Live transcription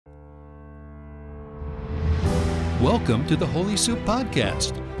Welcome to the Holy Soup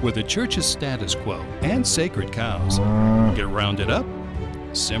Podcast, where the church's status quo and sacred cows get rounded up,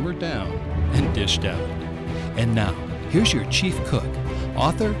 simmered down, and dished out. And now, here's your chief cook,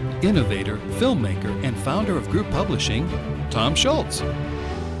 author, innovator, filmmaker, and founder of Group Publishing, Tom Schultz.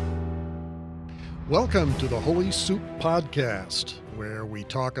 Welcome to the Holy Soup Podcast, where we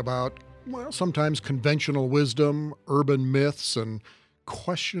talk about, sometimes conventional wisdom, urban myths, and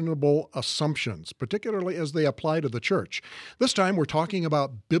questionable assumptions, particularly as they apply to the church. This time we're talking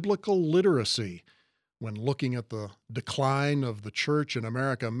about biblical literacy. When looking at the decline of the church in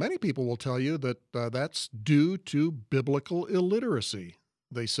America, many people will tell you that that's due to biblical illiteracy.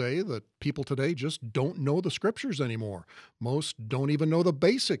 They say that people today just don't know the scriptures anymore. Most don't even know the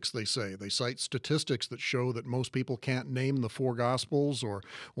basics, they say. They cite statistics that show that most people can't name the four Gospels or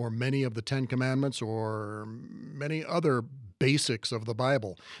many of the Ten Commandments or many other basics of the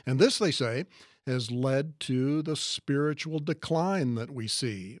Bible. And this, they say, has led to the spiritual decline that we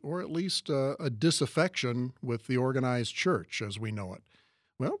see, or at least a disaffection with the organized church as we know it.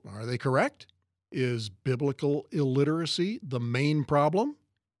 Well, are they correct? Is biblical illiteracy the main problem?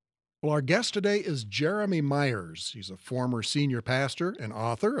 Well, our guest today is Jeremy Myers. He's a former senior pastor and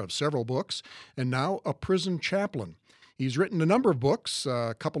author of several books, and now a prison chaplain. He's written a number of books.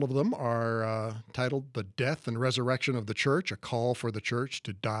 A couple of them are titled The Death and Resurrection of the Church, a call for the church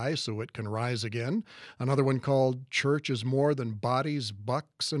to die so it can rise again. Another one called Church is More Than Bodies,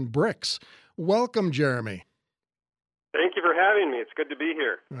 Bucks, and Bricks. Welcome, Jeremy. Thank you for having me. It's good to be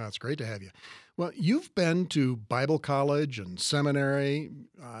here. Well, it's great to have you. Well, you've been to Bible college and seminary.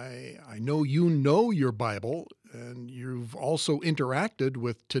 I know you know your Bible, and you've also interacted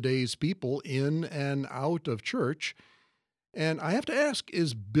with today's people in and out of church. And I have to ask,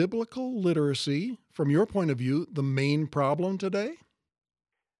 is biblical literacy, from your point of view, the main problem today?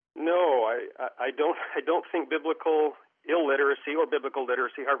 No, I don't think biblical illiteracy or biblical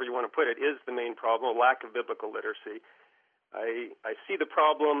literacy, however you want to put it, is the main problem, a lack of biblical literacy. I see the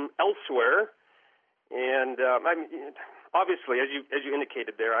problem elsewhere, and obviously, as you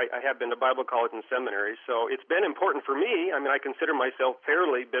indicated there, I have been to Bible college and seminary, so it's been important for me. I consider myself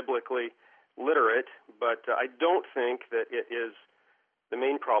fairly biblically literate, but I don't think that it is the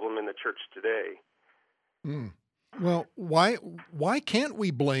main problem in the church today. Well, why can't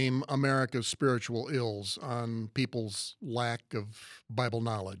we blame America's spiritual ills on people's lack of Bible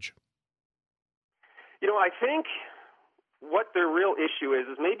knowledge? I think what the real issue is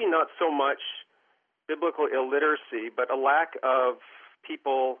maybe not so much biblical illiteracy, but a lack of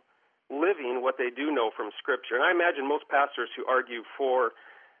people living what they do know from Scripture. And I imagine most pastors who argue for,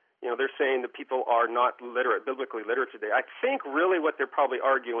 they're saying that people are not literate, biblically literate today. I think really what they're probably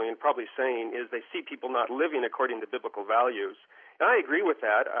arguing and probably saying is they see people not living according to biblical values. And I agree with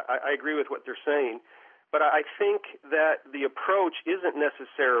that. I agree with what they're saying. But I think that the approach isn't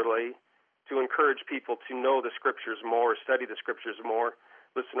necessarily to encourage people to know the Scriptures more, study the Scriptures more,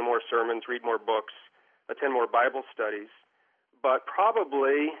 listen to more sermons, read more books, attend more Bible studies. But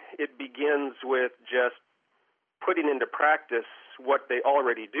probably it begins with just putting into practice what they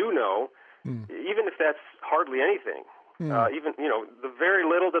already do know, even if that's hardly anything. Even the very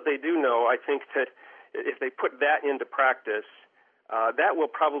little that they do know, I think that if they put that into practice, that will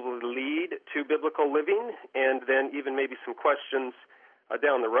probably lead to biblical living, and then even maybe some questions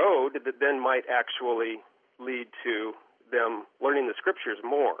down the road that then might actually lead to them learning the Scriptures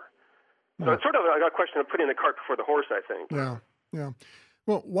more. So it's sort of a question of putting the cart before the horse, I think. Yeah.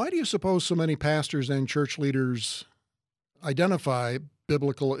 Well, why do you suppose so many pastors and church leaders identify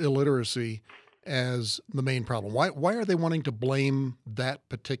biblical illiteracy as the main problem? Why are they wanting to blame that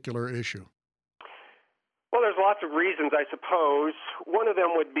particular issue? Well, there's lots of reasons, I suppose. One of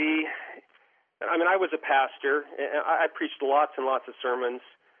them would be, I was a pastor, and I preached lots and lots of sermons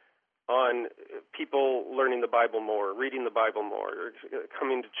on people learning the Bible more, reading the Bible more,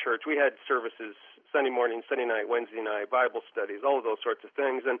 coming to church. We had services Sunday morning, Sunday night, Wednesday night, Bible studies, all of those sorts of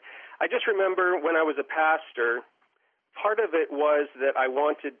things. And I just remember when I was a pastor, part of it was that I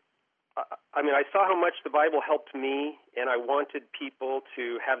saw how much the Bible helped me, and I wanted people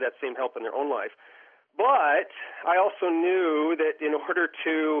to have that same help in their own life. But I also knew that in order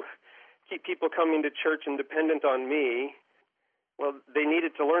to keep people coming to church and dependent on me, well, they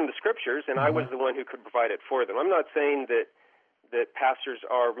needed to learn the Scriptures, and I was the one who could provide it for them. I'm not saying that pastors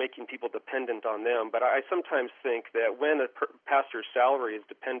are making people dependent on them, but I sometimes think that when a pastor's salary is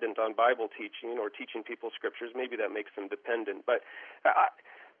dependent on Bible teaching or teaching people Scriptures, maybe that makes them dependent. But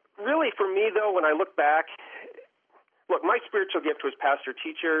really, for me, though, when I look back, look, my spiritual gift was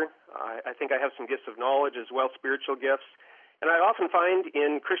pastor-teacher. I think I have some gifts of knowledge as well, spiritual gifts. And I often find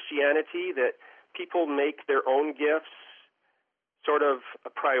in Christianity that people make their own gifts sort of a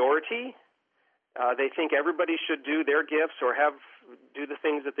priority. They think everybody should do their gifts or do the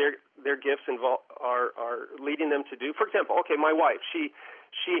things that their gifts are leading them to do. For example, okay, my wife, she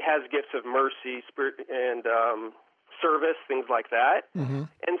has gifts of mercy, spirit, and service, things like that. Mm-hmm.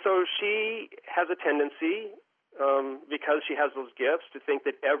 And so she has a tendency, because she has those gifts, to think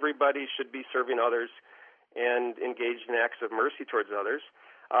that everybody should be serving others and engaged in acts of mercy towards others.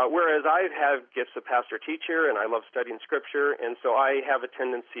 Whereas I have gifts of pastor-teacher, and I love studying Scripture, and so I have a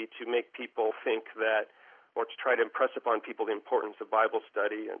tendency to make people think that, or to try to impress upon people the importance of Bible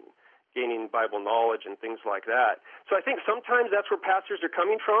study and gaining Bible knowledge and things like that. So I think sometimes that's where pastors are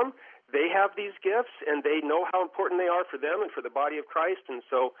coming from. They have these gifts, and they know how important they are for them and for the body of Christ, and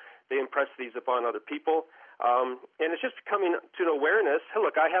so they impress these upon other people. And it's just coming to an awareness, hey,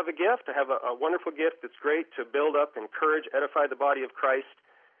 look, I have a gift. I have a wonderful gift that's great to build up, encourage, edify the body of Christ,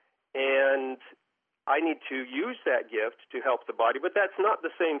 and I need to use that gift to help the body. But that's not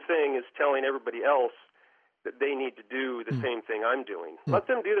the same thing as telling everybody else that they need to do the same thing I'm doing. Let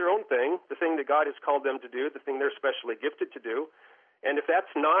them do their own thing, the thing that God has called them to do, the thing they're specially gifted to do. And if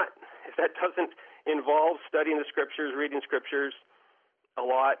that doesn't involve studying the Scriptures, reading Scriptures a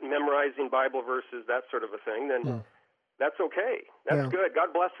lot, memorizing Bible verses, that sort of a thing, then that's okay. That's good.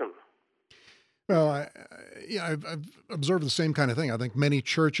 God bless them. Well, I've observed the same kind of thing. I think many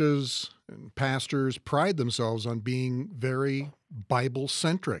churches and pastors pride themselves on being very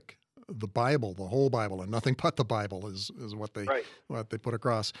Bible-centric. The Bible, the whole Bible, and nothing but the Bible is what they put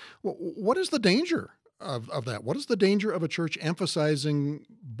across. What is the danger of that? What is the danger of a church emphasizing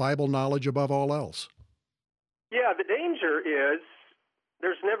Bible knowledge above all else? Yeah, the danger is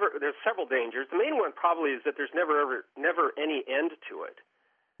there's several dangers. The main one probably is that there's never any end to it.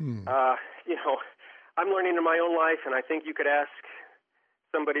 I'm learning in my own life, and I think you could ask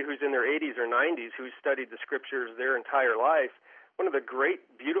somebody who's in their 80s or 90s who's studied the Scriptures their entire life. One of the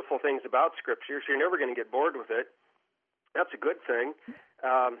great, beautiful things about Scripture is you're never going to get bored with it. That's a good thing.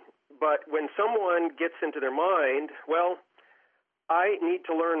 But when someone gets into their mind, well, I need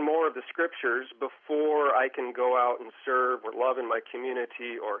to learn more of the Scriptures before I can go out and serve or love in my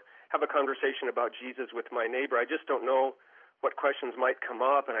community or have a conversation about Jesus with my neighbor. I just don't know what questions might come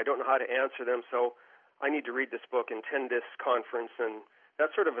up, and I don't know how to answer them, so I need to read this book and attend this conference and that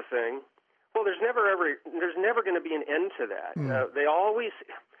sort of a thing. Well, there's never going to be an end to that. They always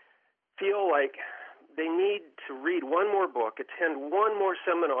feel like they need to read one more book, attend one more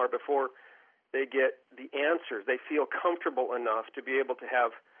seminar before they get the answers. They feel comfortable enough to be able to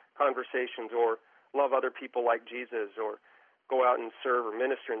have conversations or love other people like Jesus or go out and serve or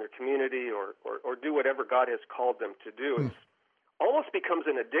minister in their community or do whatever God has called them to do. It almost becomes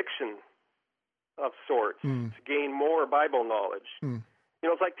an addiction of sorts to gain more Bible knowledge.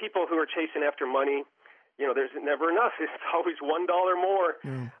 It's like people who are chasing after money. There's never enough. It's always $1 more.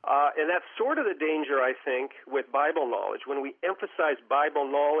 And that's sort of the danger, I think, with Bible knowledge. When we emphasize Bible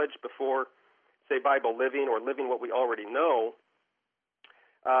knowledge before, say, Bible living or living what we already know,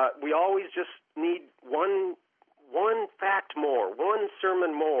 we always just need one fact more, one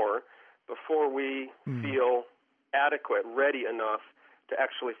sermon more before we feel adequate, ready enough to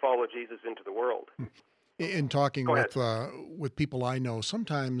actually follow Jesus into the world. In talking with people I know,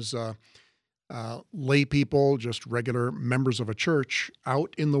 sometimes lay people, just regular members of a church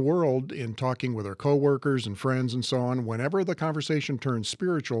out in the world, in talking with their coworkers and friends and so on, whenever the conversation turns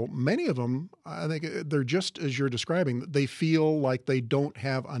spiritual, many of them, I think they're just as you're describing, they feel like they don't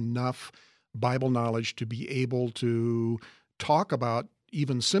have enough Bible knowledge to be able to talk about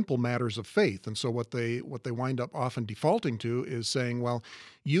even simple matters of faith. And so what they wind up often defaulting to is saying, well,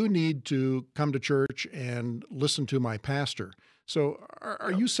 you need to come to church and listen to my pastor. So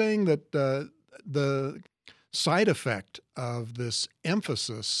are you saying that the side effect of this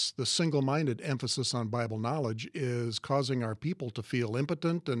emphasis, the single-minded emphasis on Bible knowledge, is causing our people to feel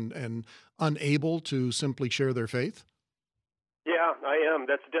impotent and unable to simply share their faith? Yeah, I am.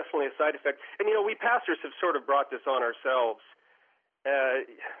 That's definitely a side effect. And, we pastors have sort of brought this on ourselves.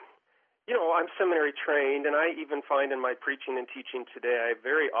 I'm seminary trained, and I even find in my preaching and teaching today, I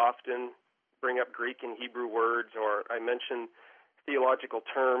very often bring up Greek and Hebrew words, or I mention theological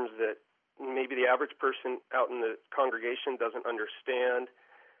terms that maybe the average person out in the congregation doesn't understand,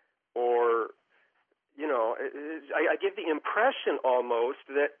 or, I give the impression almost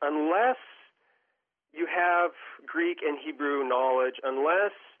that unless you have Greek and Hebrew knowledge,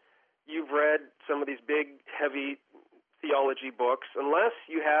 unless you've read some of these big, heavy theology books, unless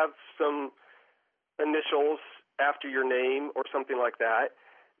you have some initials after your name or something like that,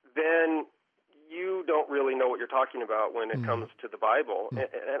 then you don't really know what you're talking about when it comes to the Bible.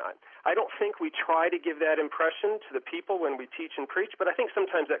 And I don't think we try to give that impression to the people when we teach and preach, but I think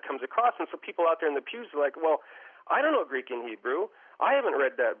sometimes that comes across. And so people out there in the pews are like, well, I don't know Greek and Hebrew. I haven't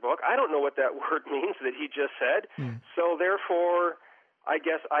read that book. I don't know what that word means that he just said. So therefore, I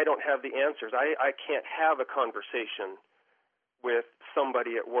guess I don't have the answers. I can't have a conversation with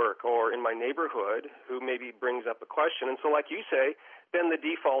somebody at work or in my neighborhood who maybe brings up a question. And so like you say, then the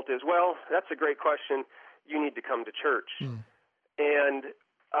default is, well, that's a great question. You need to come to church. And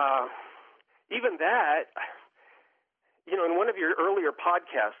even that, in one of your earlier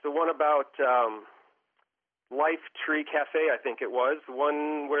podcasts, the one about Life Tree Cafe, I think it was, the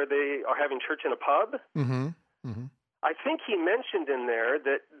one where they are having church in a pub, I think he mentioned in there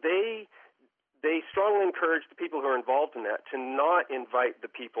that they strongly encourage the people who are involved in that to not invite the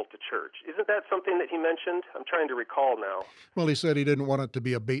people to church. Isn't that something that he mentioned? I'm trying to recall now. Well, he said he didn't want it to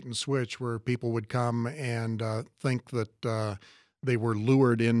be a bait and switch where people would come and think that they were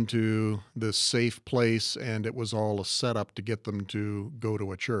lured into this safe place and it was all a setup to get them to go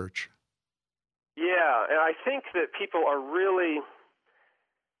to a church. Yeah, and I think that people are really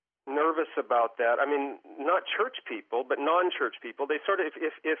nervous about that. I mean, not church people, but non-church people. They sort of,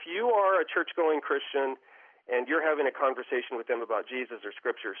 if you are a church-going Christian and you're having a conversation with them about Jesus or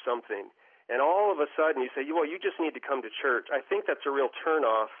Scripture or something, and all of a sudden you say, well, you just need to come to church, I think that's a real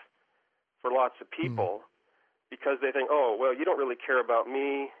turnoff for lots of people because they think, oh, well, you don't really care about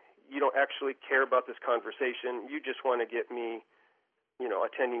me. You don't actually care about this conversation. You just want to get me,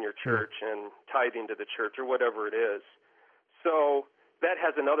 attending your church and tithing to the church or whatever it is. So that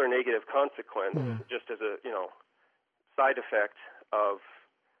has another negative consequence, just as a side effect of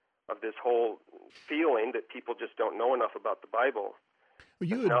this whole feeling that people just don't know enough about the Bible.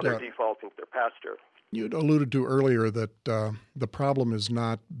 Now they're defaulting to their pastor. You had alluded to earlier that the problem is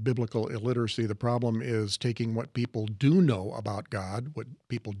not biblical illiteracy. The problem is taking what people do know about God, what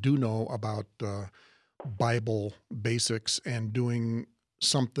people do know about Bible basics, and doing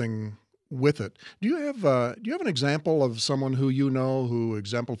something with it. Do you have an example of someone who you know who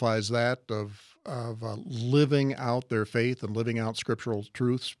exemplifies that of living out their faith and living out scriptural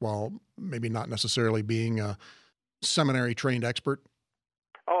truths while maybe not necessarily being a seminary trained expert?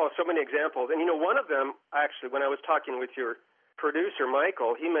 Oh, so many examples. And one of them, actually, when I was talking with your producer,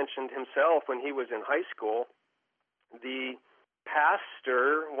 Michael, he mentioned himself when he was in high school, the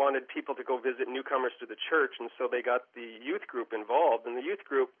pastor wanted people to go visit newcomers to the church, and so they got the youth group involved. And the youth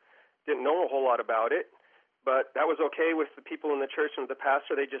group didn't know a whole lot about it, but that was okay with the people in the church and the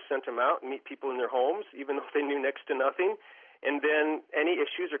pastor. They just sent them out and meet people in their homes, even though they knew next to nothing. And then any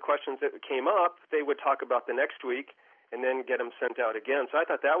issues or questions that came up, they would talk about the next week and then get them sent out again. So I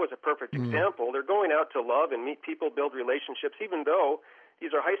thought that was a perfect example. They're going out to love and meet people, build relationships, even though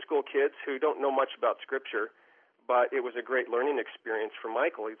these are high school kids who don't know much about Scripture. But it was a great learning experience for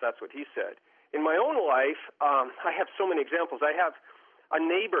Michael. That's what he said. In my own life, I have so many examples. I have a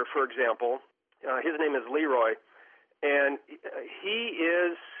neighbor, for example, his name is Leroy, and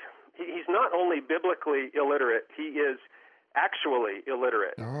he's not only biblically illiterate, he is actually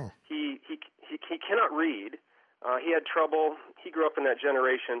illiterate. Oh. He cannot read. He had trouble. He grew up in that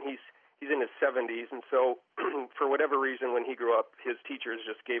generation. He's in his 70s, and so for whatever reason, when he grew up, his teachers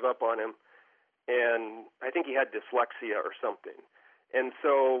just gave up on him, and I think he had dyslexia or something, and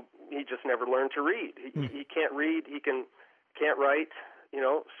so he just never learned to read. He can't read. He can't write.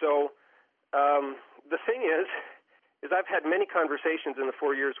 So the thing is I've had many conversations in the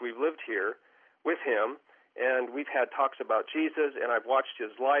 4 years we've lived here with him, and we've had talks about Jesus, and I've watched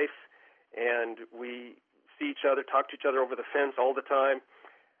his life, and we see each other, talk to each other over the fence all the time.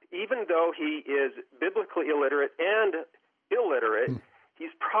 Even though he is biblically illiterate and illiterate,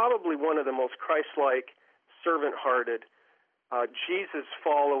 he's probably one of the most Christ-like, servant-hearted,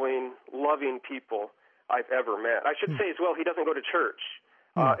 Jesus-following, loving people I've ever met. I should say as well, he doesn't go to church,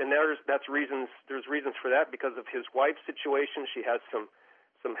 and there's reasons for that because of his wife's situation. She has some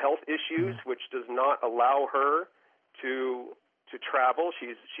health issues which does not allow her to travel.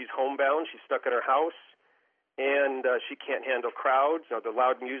 She's homebound. She's stuck in her house, and she can't handle crowds or the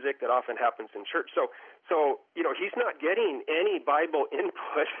loud music that often happens in church. So he's not getting any Bible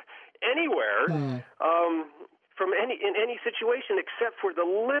input anywhere. In any situation except for the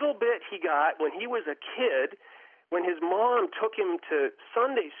little bit he got when he was a kid, when his mom took him to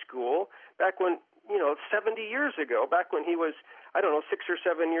Sunday school back when, 70 years ago, back when he was, 6 or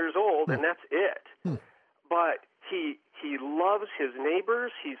 7 years old, and that's it. But he loves his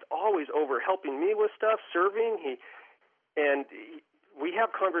neighbors. He's always over helping me with stuff, serving. We have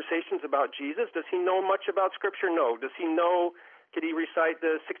conversations about Jesus. Does he know much about Scripture? No. Does he know Could he recite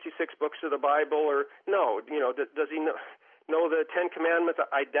the 66 books of the Bible? Or no, does he know the 10 Commandments?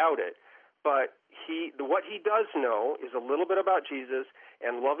 I doubt it. But what he does know is a little bit about Jesus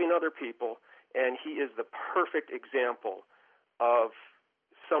and loving other people, and he is the perfect example of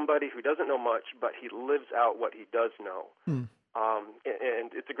somebody who doesn't know much, but he lives out what he does know.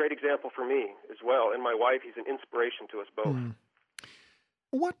 And it's a great example for me as well. And my wife, he's an inspiration to us both.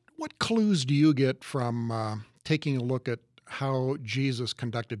 What clues do you get from taking a look at how Jesus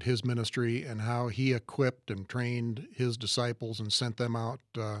conducted his ministry and how he equipped and trained his disciples and sent them out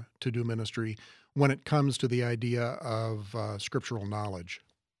to do ministry when it comes to the idea of scriptural knowledge?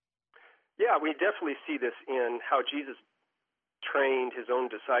 Yeah, we definitely see this in how Jesus trained his own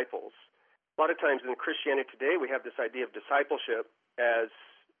disciples. A lot of times in Christianity today, we have this idea of discipleship as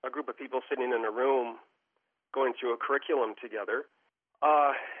a group of people sitting in a room going through a curriculum together.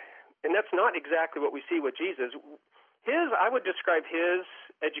 And that's not exactly what we see with Jesus. I would describe his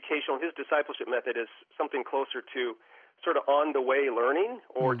educational, his discipleship method as something closer to sort of on-the-way learning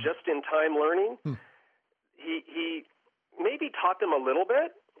or just-in-time learning. He maybe taught them a little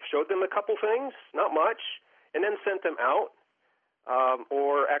bit, showed them a couple things, not much, and then sent them out,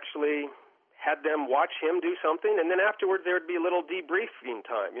 or actually had them watch him do something, and then afterwards there would be a little debriefing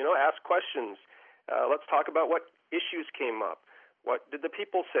time, ask questions. Let's talk about what issues came up. What did the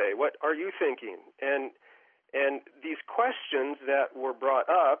people say? What are you thinking? And these questions that were brought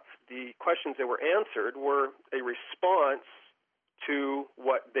up, the questions that were answered, were a response to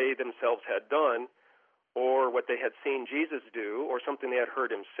what they themselves had done or what they had seen Jesus do or something they had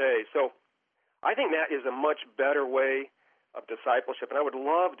heard him say. So I think that is a much better way of discipleship, and I would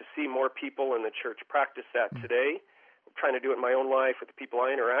love to see more people in the church practice that today. I'm trying to do it in my own life with the people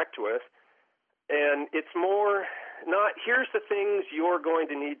I interact with. And it's more not, here's the things you're going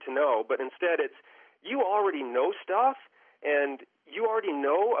to need to know, but instead it's, you already know stuff, and you already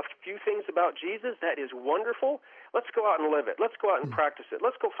know a few things about Jesus. That is wonderful. Let's go out and live it. Let's go out and practice it.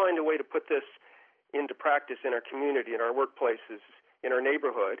 Let's go find a way to put this into practice in our community, in our workplaces, in our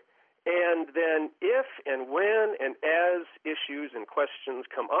neighborhood. And then if and when and as issues and questions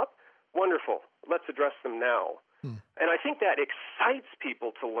come up, wonderful. Let's address them now. And I think that excites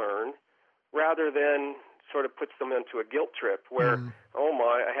people to learn rather than sort of puts them into a guilt trip where, oh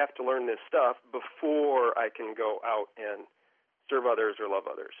my, I have to learn this stuff before I can go out and serve others or love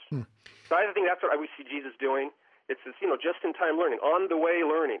others. So I think that's what we see Jesus doing. It's this, just-in-time learning, on-the-way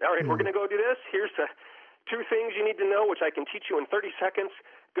learning. All right, we're going to go do this. Here's the 2 things you need to know, which I can teach you in 30 seconds.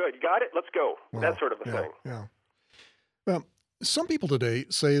 Good, you got it? Let's go. That sort of a thing. Yeah. Well, some people today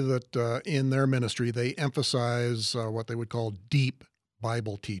say that in their ministry they emphasize what they would call deep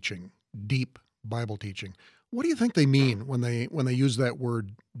Bible teaching. Deep Bible teaching. What do you think they mean when they use that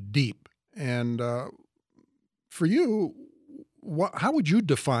word deep? And for you, how would you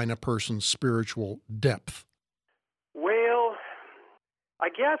define a person's spiritual depth? Well, I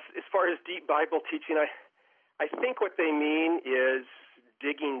guess as far as deep Bible teaching, I think what they mean is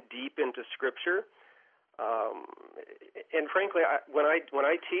digging deep into Scripture. And frankly, when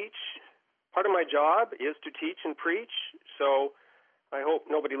I teach, part of my job is to teach and preach. So I hope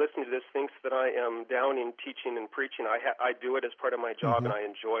nobody listening to this thinks that I am down in teaching and preaching. I do it as part of my job, and I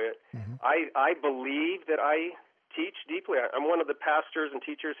enjoy it. I believe that I teach deeply. I'm one of the pastors and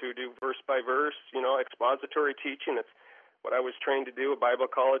teachers who do verse by verse, expository teaching. It's what I was trained to do at Bible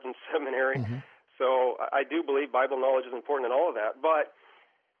college and seminary. So I do believe Bible knowledge is important in all of that. But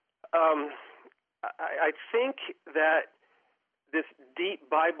I think that this deep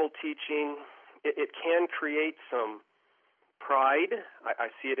Bible teaching, it can create some pride.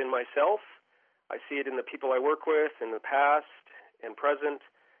 I see it in myself. I see it in the people I work with in the past and present.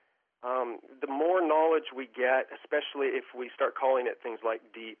 The more knowledge we get, especially if we start calling it things like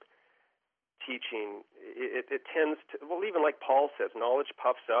deep teaching, it tends to, well, even like Paul says, knowledge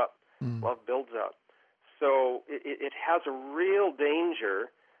puffs up, love builds up. So it has a real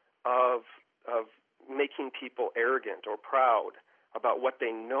danger of making people arrogant or proud about what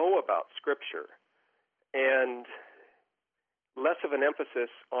they know about Scripture, and less of an emphasis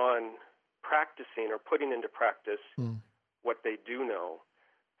on practicing or putting into practice what they do know.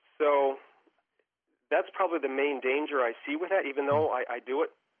 So that's probably the main danger I see with that, even though I do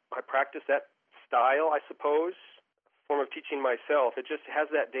it, I practice that style, I suppose, form of teaching myself. It just has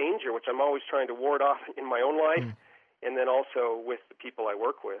that danger, which I'm always trying to ward off in my own life, and then also with the people I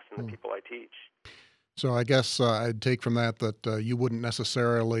work with and the people I teach. So I guess I'd take from that you wouldn't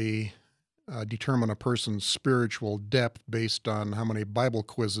necessarily determine a person's spiritual depth based on how many Bible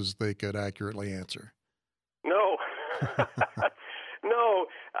quizzes they could accurately answer. No. No,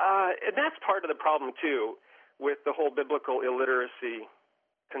 and that's part of the problem, too. with the whole biblical illiteracy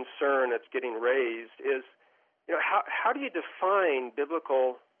concern that's getting raised is, how do you define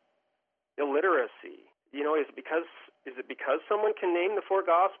biblical illiteracy? Is it because someone can name the 4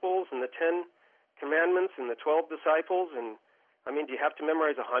 Gospels and the 10 Commandments and the 12 disciples? And do you have to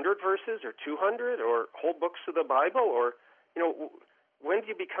memorize 100 verses or 200 or whole books of the Bible? Or, when do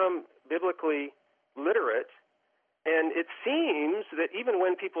you become biblically literate? And it seems that even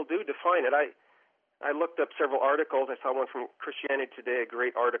when people do define it, I looked up several articles. I saw one from Christianity Today, a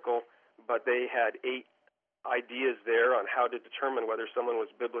great article, but they had 8 ideas there on how to determine whether someone was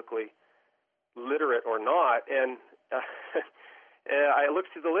biblically literate or not. And I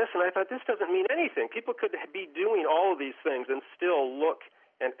looked through the list and I thought, this doesn't mean anything. People could be doing all of these things and still look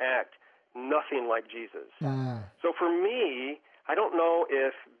and act nothing like Jesus. So for me, I don't know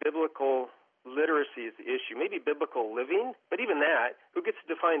if biblical literacy is the issue. Maybe biblical living, but even that, who gets to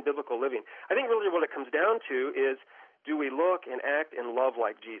define biblical living? I think really what it comes down to is, do we look and act and love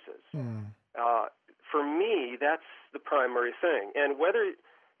like Jesus? For me, that's the primary thing. And whether,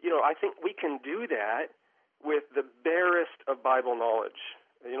 I think we can do that with the barest of Bible knowledge,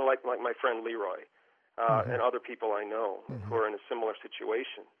 like my friend Leroy and other people I know who are in a similar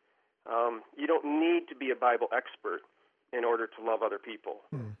situation. You don't need to be a Bible expert in order to love other people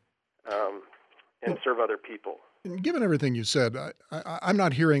and serve other people. And given everything you said, I'm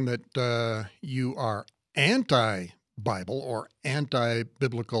not hearing that you are anti-Bible or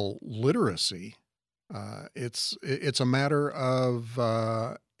anti-biblical literacy. It's a matter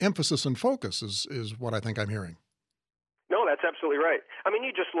of emphasis and focus is what I think I'm hearing. No, that's absolutely right.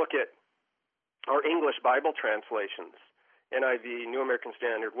 You just look at our English Bible translations, NIV, New American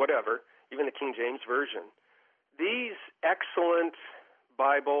Standard, whatever, even the King James Version. These excellent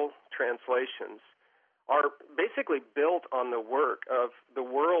Bible translations are basically built on the work of the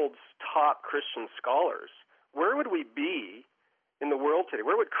world's top Christian scholars. Where would we be in the world today?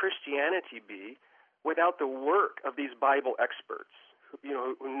 Where would Christianity be without the work of these Bible experts,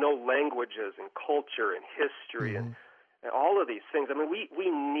 who know languages and culture and history and all of these things? We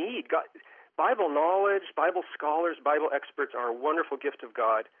need God. Bible knowledge, Bible scholars, Bible experts are a wonderful gift of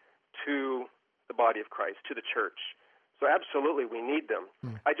God to the body of Christ, to the church. So absolutely, we need them.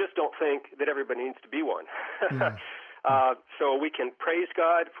 I just don't think that everybody needs to be one. So we can praise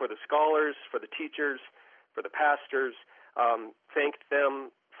God for the scholars, for the teachers, for the pastors, thank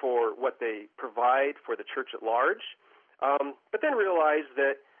them for what they provide for the church at large, but then realize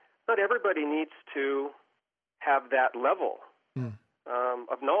that not everybody needs to have that level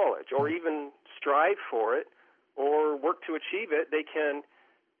of knowledge or even strive for it or work to achieve it. They can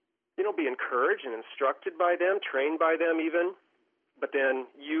be encouraged and instructed by them, trained by them even, but then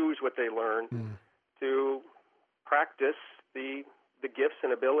use what they learn to practice the gifts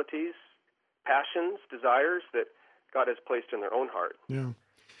and abilities, passions, desires that God has placed in their own heart. Yeah.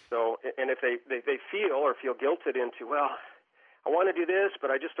 So, and if they feel or feel guilted into, I want to do this,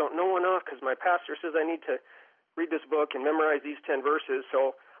 but I just don't know enough because my pastor says I need to read this book and memorize these 10 verses,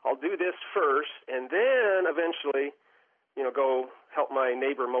 so I'll do this first, and then eventually go help my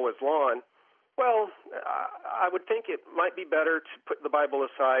neighbor mow his lawn. Well, I would think it might be better to put the Bible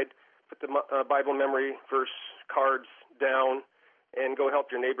aside, put the Bible memory verse cards down, and go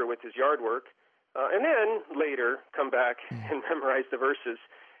help your neighbor with his yard work, and then later come back and memorize the verses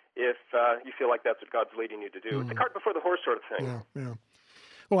if you feel like that's what God's leading you to do. It's the cart before the horse sort of thing. Yeah.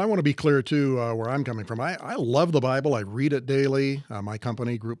 Well, I want to be clear, too, where I'm coming from. I love the Bible. I read it daily. My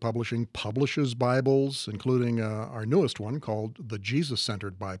company, Group Publishing, publishes Bibles, including our newest one called the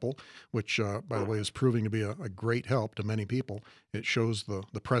Jesus-Centered Bible, which, by the way, is proving to be a great help to many people. It shows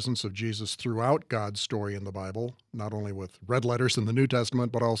the presence of Jesus throughout God's story in the Bible, not only with red letters in the New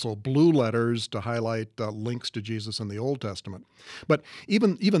Testament, but also blue letters to highlight links to Jesus in the Old Testament. But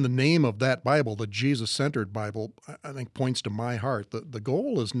even the name of that Bible, the Jesus-Centered Bible, I think points to my heart. The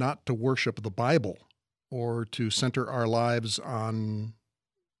goal is not to worship the Bible or to center our lives on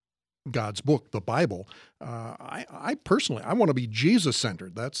God's book, the Bible. I personally want to be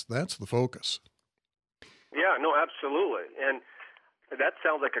Jesus-centered. That's the focus. Yeah, no, absolutely. And that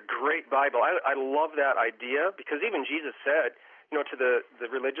sounds like a great Bible. I love that idea because even Jesus said, to the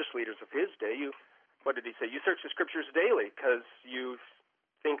religious leaders of his day, what did he say? You search the scriptures daily because you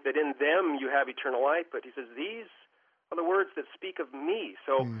think that in them you have eternal life. But he says, these are the words that speak of me.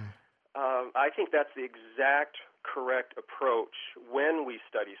 So I think that's the exact correct approach when we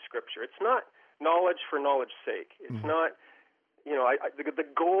study Scripture. It's not knowledge for knowledge's sake. It's not, the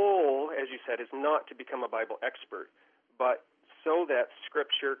goal, as you said, is not to become a Bible expert, but so that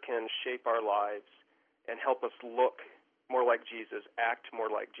Scripture can shape our lives and help us look more like Jesus, act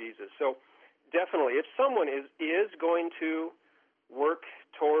more like Jesus. So Definitely. If someone is going to work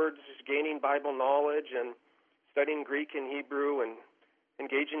towards gaining Bible knowledge and studying Greek and Hebrew and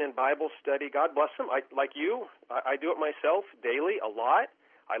engaging in Bible study, God bless them. Like you, I do it myself daily a lot.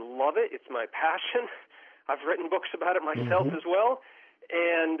 I love it. It's my passion. I've written books about it myself as well.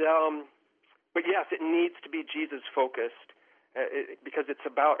 And but yes, it needs to be Jesus-focused because it's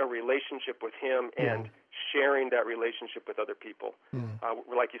about a relationship with Him and sharing that relationship with other people.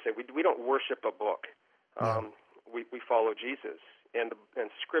 Like you said, we don't worship a book. We follow Jesus, and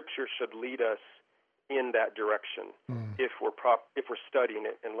Scripture should lead us in that direction if we're studying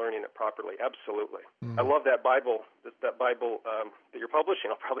it and learning it properly. Absolutely. I love that Bible that you're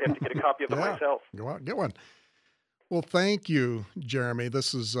publishing. I'll probably have to get a copy of it myself. Go out and get one. Well, thank you, Jeremy.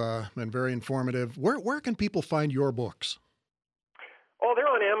 This has been very informative. Where can people find your books? Oh, they're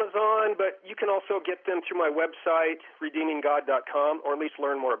on Amazon, but you can also get them through my website, redeeminggod.com, or at least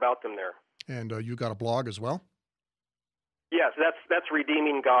learn more about them there. And you got a blog as well? Yes, that's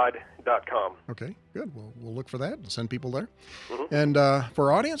redeeminggod.com. Okay, good. We'll look for that and send people there. And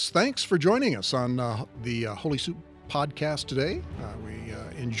for our audience, thanks for joining us on the Holy Soup podcast today. We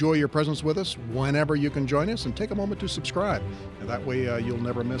enjoy your presence with us whenever you can join us, and take a moment to subscribe. And that way you'll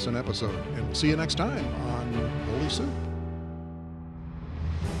never miss an episode. And we'll see you next time on Holy Soup.